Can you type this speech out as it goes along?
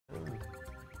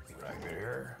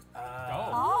Peeper.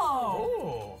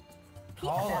 Oh.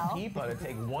 Call a Peepa to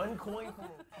take 1 coin from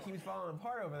keeps falling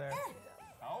apart over there.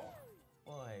 Oh.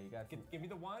 Boy, you got Give me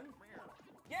the 1.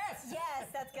 Yes! Yes,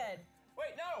 that's good.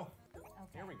 Wait, no! Okay.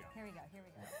 Here we go. Here we go. Here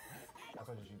we go. That's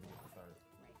what you should do at the start.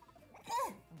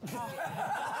 Oh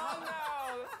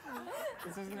no!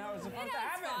 This isn't how it's supposed to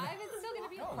happen. 5. It's still gonna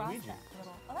be a Luigi.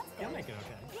 Little. Oh, that's good. He'll make it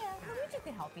okay. Yeah, Luigi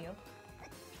can help you.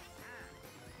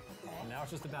 And now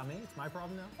it's just about me? It's my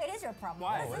problem now? It is your problem.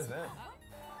 Why? What is that?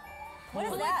 What is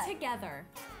Pull that? it together.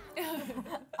 You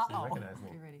recognize me.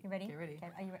 You ready? You ready? Get ready. Okay,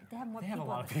 are you ready? They have more They have a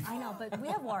people. lot of people. I know, but we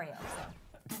have Wario.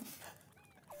 So.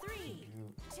 3,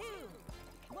 2,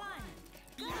 1.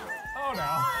 Oh no!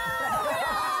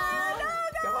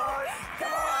 Come on!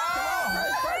 Come on!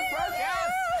 Press!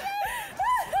 Yes!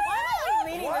 Why am I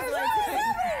leaning What this is way?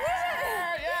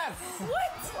 Yes!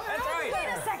 What? That's right! Wait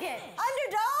a second.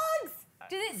 Underdogs!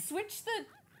 Did it switch the?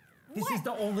 This is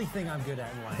the only thing I'm good at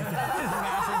in life.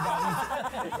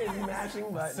 It's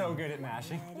mashing buttons. So good at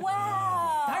mashing.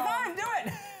 Wow! High five! Do it!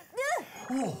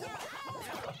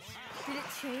 Did it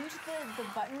change the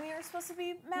button we were supposed to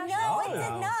be mashing? No, it Oh.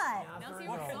 did not. Now see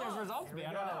What what's could those results be?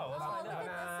 I don't know. Let's find out.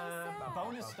 That's so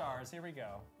Bonus stars. Here we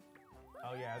go.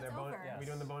 Oh yeah, they're over. Are we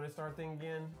doing the bonus star thing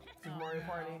again? Super Mario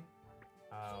Party?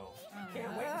 Oh.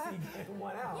 Can't wait to see you get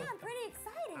one out. Yeah, I'm pretty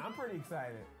excited. I'm pretty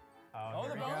excited. Oh, here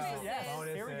the we bonuses, go. yes.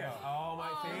 Bonuses. Here we go. Oh my,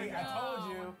 see, I told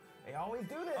you. They always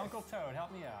do this. Uncle Toad,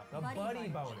 help me out. The buddy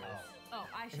bonus. Oh,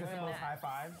 I Is should this the know most high that.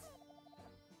 fives?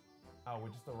 Oh, we're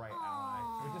just the right ally.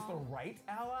 We're just the right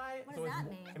ally? What so does it's, that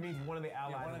mean? It means one of the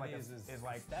allies one of like these is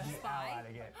like the that's ally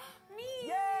to get. Me.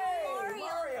 Yay!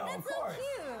 Mario. Of That's so course.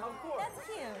 cute. Of course. That's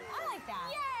cute. I like that.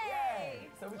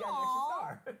 Yay! So we got an extra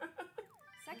star.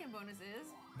 Second bonus is.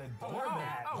 The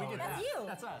doormat. Oh, we get That's that. you.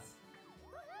 That's us.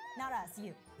 Not us,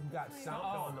 you. Who got stomped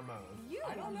on the most? You.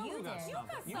 I don't know you who got did.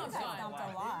 stomped. You got got stomped. stomped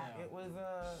a lot. It was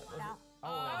was Stomp. it-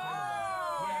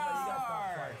 yeah, but you got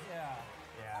stomped twice. Yeah.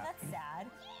 Yeah. That's sad.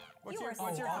 What's You your, were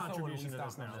what's your so- Also, when contribution we to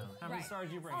this stop now? them. How many Right. stars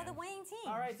do you bring Oh, in? the winning team.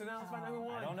 All right, so now let's find out who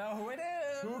won. I don't know who it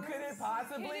is. Who could it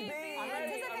possibly Could it be? be? I'm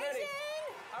ready. I'm ready.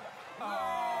 Anticipation. Oh.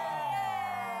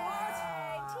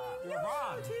 You're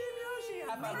wrong. Team Yoshi.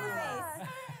 High five to you.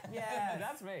 Yeah,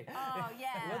 That's me. Oh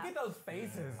yeah. Look at those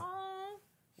faces. Oh.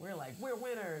 We're like, we're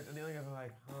winners. And the other guys are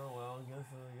like, oh, well, I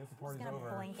guess the party's Gonna over.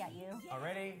 blink at you.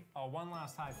 Already? Oh, one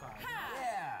last high five.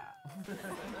 Yeah.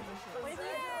 What if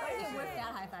you worked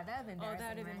out high five? That would have been embarrassing.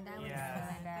 that'd have been right? That would Yeah. have been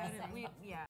so embarrassing. Yeah.